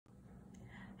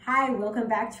Hi, welcome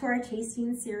back to our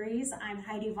tasting series. I'm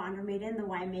Heidi von der Mehden, the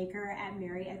winemaker at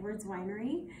Edwards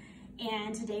Winery.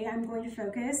 And today I'm going to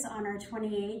focus on our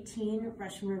 2018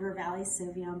 Russian River Valley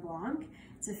Sauvignon Blanc.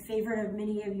 It's a favorite of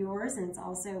many of yours, and it's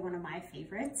also one of my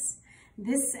favorites.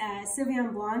 This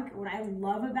Sauvignon Blanc, what I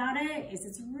love about it is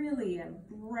it's really a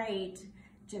bright,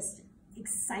 just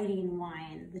exciting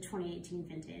wine, the 2018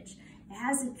 vintage. It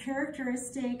has the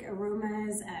characteristic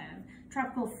aromas of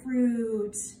tropical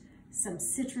fruit, some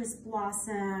citrus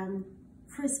blossom,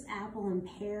 crisp apple and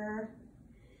pear,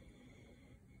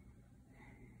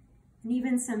 and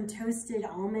even some toasted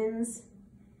almonds.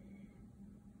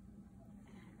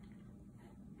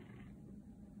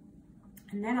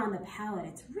 And then on the palate,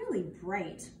 it's really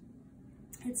bright.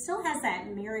 It still has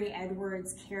that Mary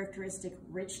Edwards characteristic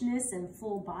richness and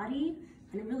full body,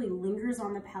 and it really lingers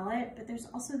on the palate, but there's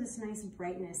also this nice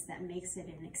brightness that makes it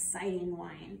an exciting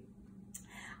wine.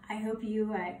 I hope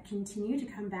you continue to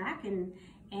come back and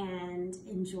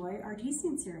enjoy our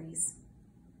tasting series.